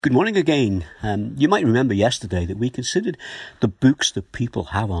Good morning again. You might remember yesterday that we considered the books that people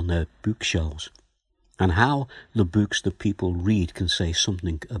have on their bookshelves and how the books that people read can say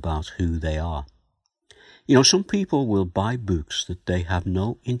something about who they are. You know, some people will buy books that they have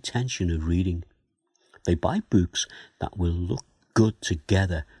no intention of reading. They buy books that will look good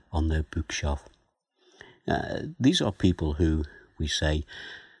together on their bookshelf. These are people who, we say,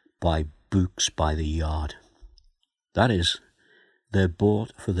 buy books by the yard. That is, they're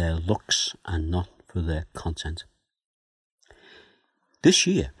bought for their looks and not for their content. This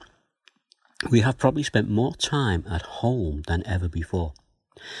year, we have probably spent more time at home than ever before.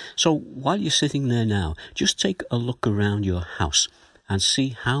 So while you're sitting there now, just take a look around your house and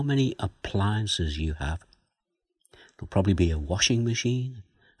see how many appliances you have. There'll probably be a washing machine,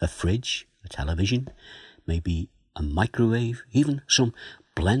 a fridge, a television, maybe a microwave, even some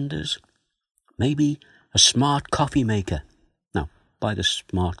blenders, maybe a smart coffee maker. Now, by the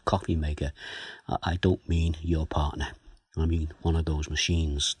smart coffee maker, I don't mean your partner. I mean one of those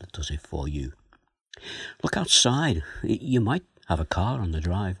machines that does it for you. Look outside. You might have a car on the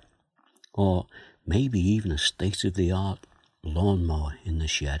drive, or maybe even a state-of-the-art lawnmower in the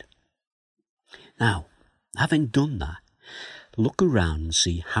shed. Now, having done that, look around and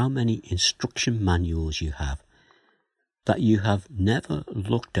see how many instruction manuals you have that you have never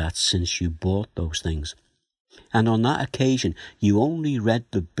looked at since you bought those things. And on that occasion, you only read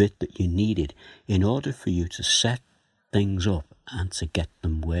the bit that you needed in order for you to set things up and to get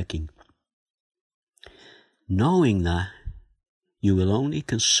them working. Knowing that, you will only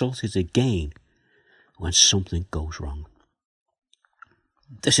consult it again when something goes wrong.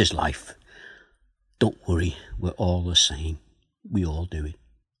 This is life. Don't worry, we're all the same. We all do it.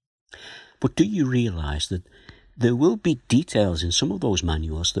 But do you realize that there will be details in some of those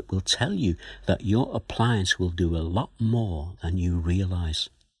manuals that will tell you that your appliance will do a lot more than you realize?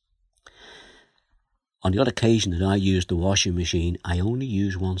 On the odd occasion that I use the washing machine, I only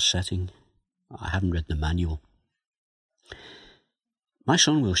use one setting. I haven't read the manual. My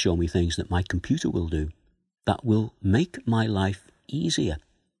son will show me things that my computer will do that will make my life easier.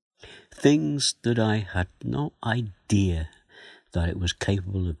 Things that I had no idea that it was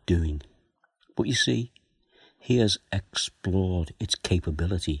capable of doing. But you see, he has explored its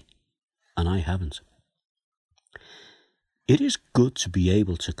capability, and I haven't. It is good to be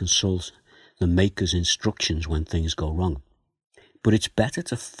able to consult the maker's instructions when things go wrong, but it's better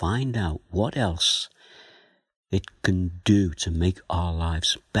to find out what else it can do to make our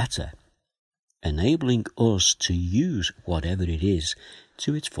lives better, enabling us to use whatever it is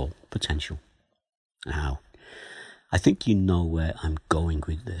to its full potential. Now, I think you know where I'm going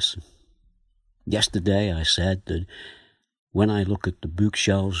with this. Yesterday I said that when I look at the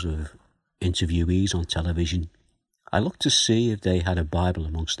bookshelves of interviewees on television, I look to see if they had a Bible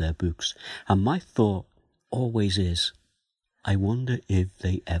amongst their books. And my thought always is, I wonder if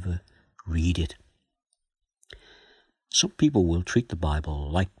they ever read it. Some people will treat the Bible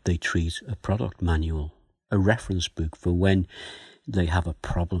like they treat a product manual, a reference book for when they have a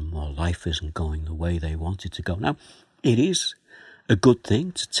problem or life isn't going the way they want it to go. Now, it is a good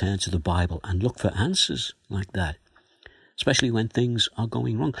thing to turn to the Bible and look for answers like that, especially when things are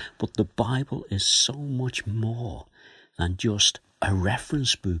going wrong. But the Bible is so much more than just a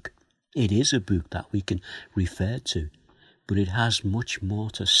reference book. It is a book that we can refer to, but it has much more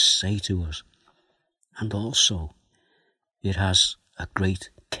to say to us. And also, it has a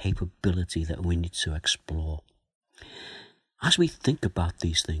great capability that we need to explore. As we think about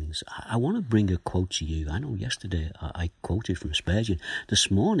these things, I want to bring a quote to you. I know yesterday I quoted from Spurgeon. This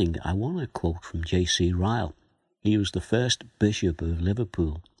morning I want to quote from J.C. Ryle. He was the first Bishop of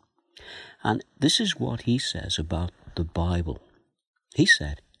Liverpool. And this is what he says about the Bible. He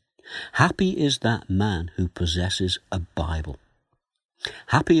said, "Happy is that man who possesses a Bible.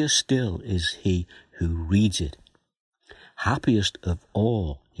 Happier still is he who reads it. Happiest of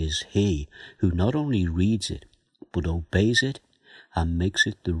all is he who not only reads it, but obeys it and makes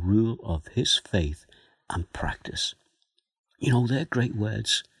it the rule of his faith and practice." You know, they're great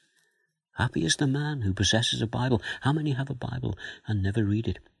words. Happy is the man who possesses a Bible. How many have a Bible and never read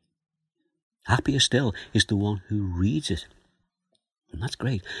it? Happier still is the one who reads it. And that's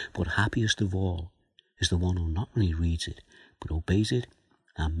great. But happiest of all is the one who not only reads it, but obeys it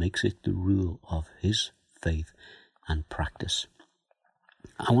and makes it the rule of his faith and practice.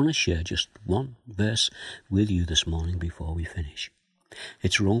 I want to share just one verse with you this morning before we finish.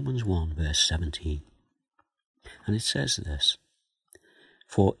 It's Romans 1 verse 17. And it says this,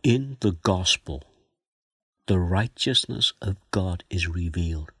 "For in the gospel the righteousness of God is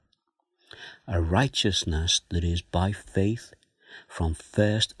revealed, a righteousness that is by faith from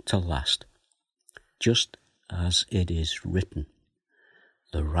first to last, just as it is written,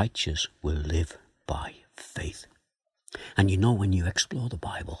 the righteous will live by faith. And you know, when you explore the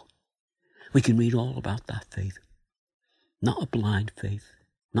Bible, we can read all about that faith. Not a blind faith,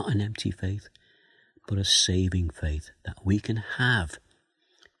 not an empty faith, but a saving faith that we can have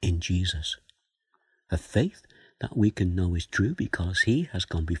in Jesus. A faith that we can know is true because he has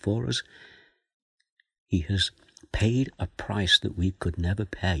gone before us. He has paid a price that we could never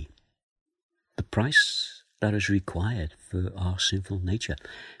pay. The price that is required for our sinful nature.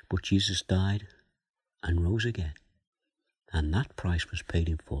 But Jesus died and rose again. And that price was paid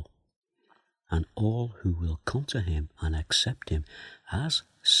in full. And all who will come to him and accept him as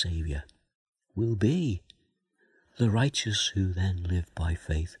Saviour will be the righteous who then live by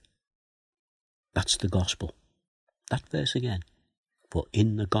faith. That's the gospel. That verse again. For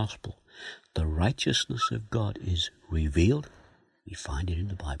in the gospel, the righteousness of God is revealed. We find it in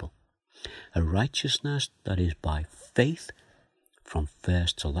the Bible. A righteousness that is by faith from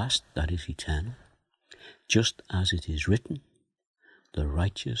first to last, that is eternal. Just as it is written, the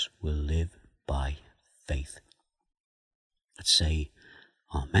righteous will live by faith. Let's say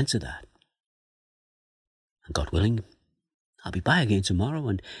amen to that. And God willing, I'll be back again tomorrow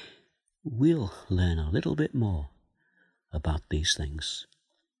and we'll learn a little bit more about these things.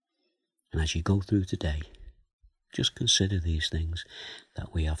 And as you go through today, just consider these things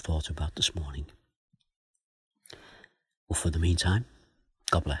that we have thought about this morning. Well, for the meantime,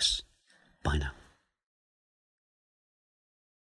 God bless. Bye now.